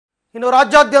ಇನ್ನು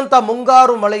ರಾಜ್ಯಾದ್ಯಂತ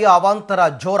ಮುಂಗಾರು ಮಳೆಯ ಅವಾಂತರ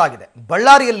ಜೋರಾಗಿದೆ.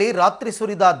 ಬಳ್ಳಾರಿಯಲ್ಲಿ ರಾತ್ರಿ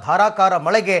ಸುರಿದ ಧಾರಾಕಾರ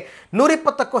ಮಳೆಗೆ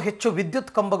 120ಕ್ಕೂ ಹೆಚ್ಚು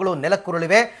ವಿದ್ಯುತ್ ಕಂಬಗಳು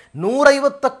ನೆಲಕ್ಕುರುಳಿವೆ.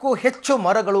 150ಕ್ಕೂ ಹೆಚ್ಚು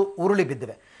ಮರಗಳು ಉರುಳಿ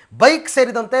ಬಿದ್ದಿವೆ. ಬೈಕ್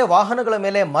ಸೇರಿದಂತೆ ವಾಹನಗಳ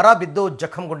ಮೇಲೆ ಮರ ಬಿದ್ದು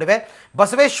ಜಖಂಗೊಂಡಿವೆ.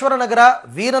 ಬಸವೇಶ್ವರ ನಗರ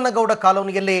ವೀರನಗೌಡ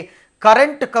ಕಾಲೋನಿಯಲ್ಲಿ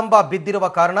ಕರೆಂಟ್ ಕಂಬ ಬಿದ್ದಿರುವ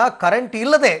ಕಾರಣ ಕರೆಂಟ್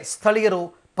ಇಲ್ಲದೆ ಸ್ಥಳೀಯರು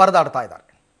ಪರದಾಡ್ತಾ ಇದ್ದಾರೆ.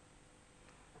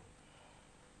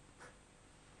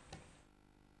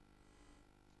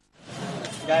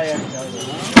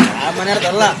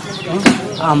 ಮನೆಯವ್ರದಲ್ಲ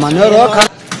ಆ ಮನೆಯವರು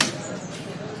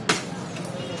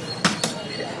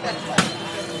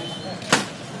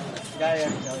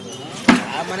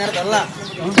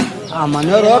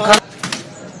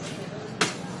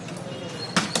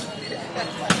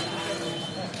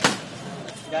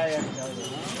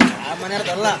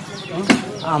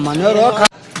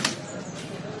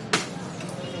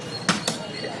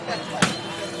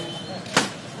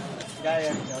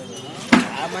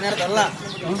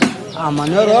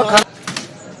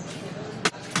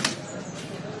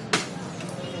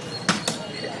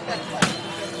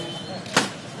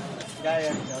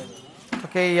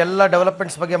ಎಲ್ಲ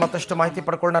ಡೆವಲಪ್ಮೆಂಟ್ಸ್ ಬಗ್ಗೆ ಮತ್ತಷ್ಟು ಮಾಹಿತಿ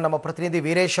ಪಡ್ಕೊಳ್ಳೋಣ ನಮ್ಮ ಪ್ರತಿನಿಧಿ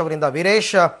ವೀರೇಶ್ ಅವರಿಂದ.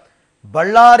 ವೀರೇಶ್,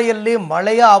 ಬಳ್ಳಾರಿಯಲ್ಲಿ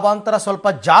ಮಳೆಯ ಅವಾಂತರ ಸ್ವಲ್ಪ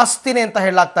ಜಾಸ್ತಿನೇ ಅಂತ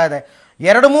ಹೇಳಲಾಗ್ತಾ ಇದೆ.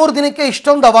 2-3 ದಿನಕ್ಕೆ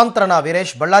ಇಷ್ಟೊಂದು ಅವಾಂತರನಾ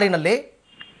ವೀರೇಶ್ ಬಳ್ಳಾರಿನಲ್ಲಿ?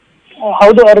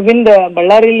 ಹೌದು ಅರವಿಂದ್,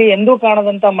 ಬಳ್ಳಾರಿಯಲ್ಲಿ ಎಂದೂ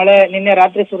ಕಾಣದಂತ ಮಳೆ ನಿನ್ನೆ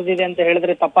ರಾತ್ರಿ ಸುರಿದಿದೆ ಅಂತ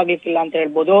ಹೇಳಿದ್ರೆ ತಪ್ಪಾಗ್ಲಿಕ್ಕಿಲ್ಲ ಅಂತ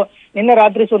ಹೇಳ್ಬೋದು. ನಿನ್ನೆ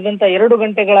ರಾತ್ರಿ ಸುರಿದಂತ 2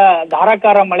 ಗಂಟೆಗಳ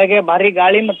ಧಾರಾಕಾರ ಮಳೆಗೆ ಭಾರಿ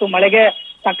ಗಾಳಿ ಮತ್ತು ಮಳೆಗೆ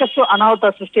ಸಾಕಷ್ಟು ಅನಾಹುತ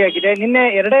ಸೃಷ್ಟಿಯಾಗಿದೆ. ನಿನ್ನೆ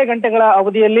 2 ಗಂಟೆಗಳ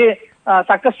ಅವಧಿಯಲ್ಲಿ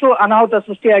ಸಾಕಷ್ಟು ಅನಾಹುತ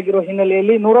ಸೃಷ್ಟಿಯಾಗಿರೋ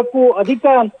ಹಿನ್ನೆಲೆಯಲ್ಲಿ 100ಕ್ಕೂ ಅಧಿಕ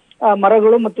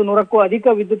ಮರಗಳು ಮತ್ತು 100ಕ್ಕೂ ಅಧಿಕ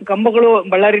ವಿದ್ಯುತ್ ಕಂಬಗಳು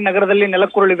ಬಳ್ಳಾರಿ ನಗರದಲ್ಲಿ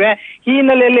ನೆಲಕ್ಕುರುಳಿವೆ. ಈ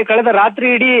ಹಿನ್ನೆಲೆಯಲ್ಲಿ ಕಳೆದ ರಾತ್ರಿ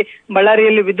ಇಡೀ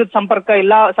ಬಳ್ಳಾರಿಯಲ್ಲಿ ವಿದ್ಯುತ್ ಸಂಪರ್ಕ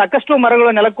ಇಲ್ಲ. ಸಾಕಷ್ಟು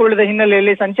ಮರಗಳು ನೆಲಕ್ಕುರುಳಿದ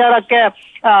ಹಿನ್ನೆಲೆಯಲ್ಲಿ ಸಂಚಾರಕ್ಕೆ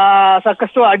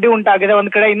ಸಾಕಷ್ಟು ಅಡ್ಡಿ ಉಂಟಾಗಿದೆ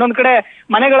ಒಂದ್ ಕಡೆ. ಇನ್ನೊಂದ್ ಕಡೆ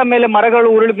ಮನೆಗಳ ಮೇಲೆ ಮರಗಳು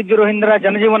ಉರುಳಿ ಬಿದ್ದಿರೋ ಹಿನ್ನೆಲೆ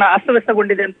ಜನಜೀವನ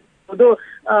ಅಸ್ತವ್ಯಸ್ತಗೊಂಡಿದೆ ಅಂತ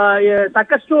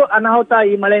ಸಾಕಷ್ಟು ಅನಾಹುತ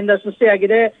ಈ ಮಳೆಯಿಂದ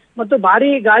ಸೃಷ್ಟಿಯಾಗಿದೆ. ಮತ್ತು ಭಾರಿ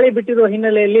ಗಾಳಿ ಬಿಟ್ಟಿರುವ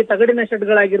ಹಿನ್ನೆಲೆಯಲ್ಲಿ ತಗಡಿನ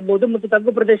ಶೆಡ್ಗಳಾಗಿರ್ಬೋದು ಮತ್ತು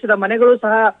ತಗ್ಗು ಪ್ರದೇಶದ ಮನೆಗಳು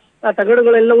ಸಹ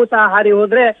ತಗಡುಗಳೆಲ್ಲವೂ ಸಹ ಹಾರಿ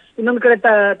ಹೋದ್ರೆ, ಇನ್ನೊಂದ್ ಕಡೆ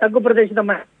ತಗ್ಗು ಪ್ರದೇಶದ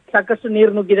ಮನೆ ಸಾಕಷ್ಟು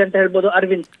ನೀರು ನುಗ್ಗಿದೆ ಅಂತ ಹೇಳ್ಬೋದು.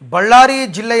 ಅರವಿಂದ್, ಬಳ್ಳಾರಿ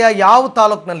ಜಿಲ್ಲೆಯ ಯಾವ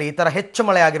ತಾಲೂಕಿನಲ್ಲಿ ಈ ತರ ಹೆಚ್ಚು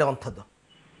ಮಳೆ ಆಗಿರುವಂತದ್ದು?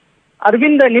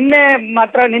 ಅರವಿಂದ್,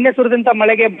 ನಿನ್ನೆ ಸುರಿದಂತ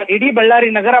ಮಳೆಗೆ ಇಡೀ ಬಳ್ಳಾರಿ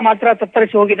ನಗರ ಮಾತ್ರ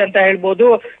ತತ್ತರಿಸಿ ಹೋಗಿದೆ ಅಂತ ಹೇಳ್ಬೋದು.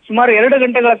 ಸುಮಾರು 2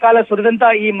 ಗಂಟೆಗಳ ಕಾಲ ಸುರಿದಂತ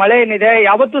ಈ ಮಳೆ ಏನಿದೆ,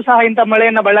 ಯಾವತ್ತೂ ಸಹ ಇಂಥ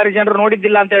ಮಳೆಯನ್ನ ಬಳ್ಳಾರಿ ಜನರು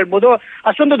ನೋಡಿದ್ದಿಲ್ಲ ಅಂತ ಹೇಳ್ಬೋದು.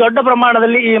 ಅಷ್ಟೊಂದು ದೊಡ್ಡ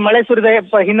ಪ್ರಮಾಣದಲ್ಲಿ ಈ ಮಳೆ ಸುರಿದ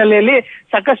ಹಿನ್ನೆಲೆಯಲ್ಲಿ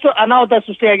ಸಾಕಷ್ಟು ಅನಾಹುತ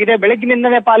ಸೃಷ್ಟಿಯಾಗಿದೆ.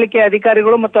 ಬೆಳಗ್ಗಿನಿಂದಲೇ ಪಾಲಿಕೆ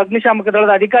ಅಧಿಕಾರಿಗಳು ಮತ್ತು ಅಗ್ನಿಶಾಮಕ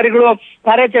ದಳದ ಅಧಿಕಾರಿಗಳು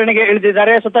ಕಾರ್ಯಾಚರಣೆಗೆ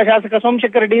ಇಳಿದಿದ್ದಾರೆ. ಸ್ವತಃ ಶಾಸಕ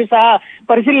ಸೋಮಶೇಖರ್ ರೆಡ್ಡಿ ಸಹ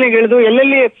ಪರಿಶೀಲನೆಗೆ ಇಳಿದು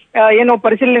ಎಲ್ಲೆಲ್ಲಿ ಏನು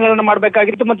ಪರಿಶೀಲನೆಗಳನ್ನು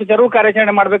ಮಾಡಬೇಕಾಗಿತ್ತು ಮತ್ತು ತೆರವು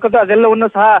ಕಾರ್ಯಾಚರಣೆ ಮಾಡಬೇಕಾಗಿತ್ತು ಅದೆಲ್ಲವನ್ನು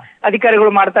ಸಹ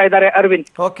ಅಧಿಕಾರಿಗಳು ಮಾಡ್ತಾ ಇದ್ದಾರೆ.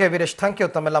 Arvind, okay Veeresh, thank you.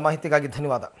 ತಮ್ಮೆಲ್ಲ ಮಾಹಿತಿಗಾಗಿ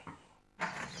ಧನ್ಯವಾದ.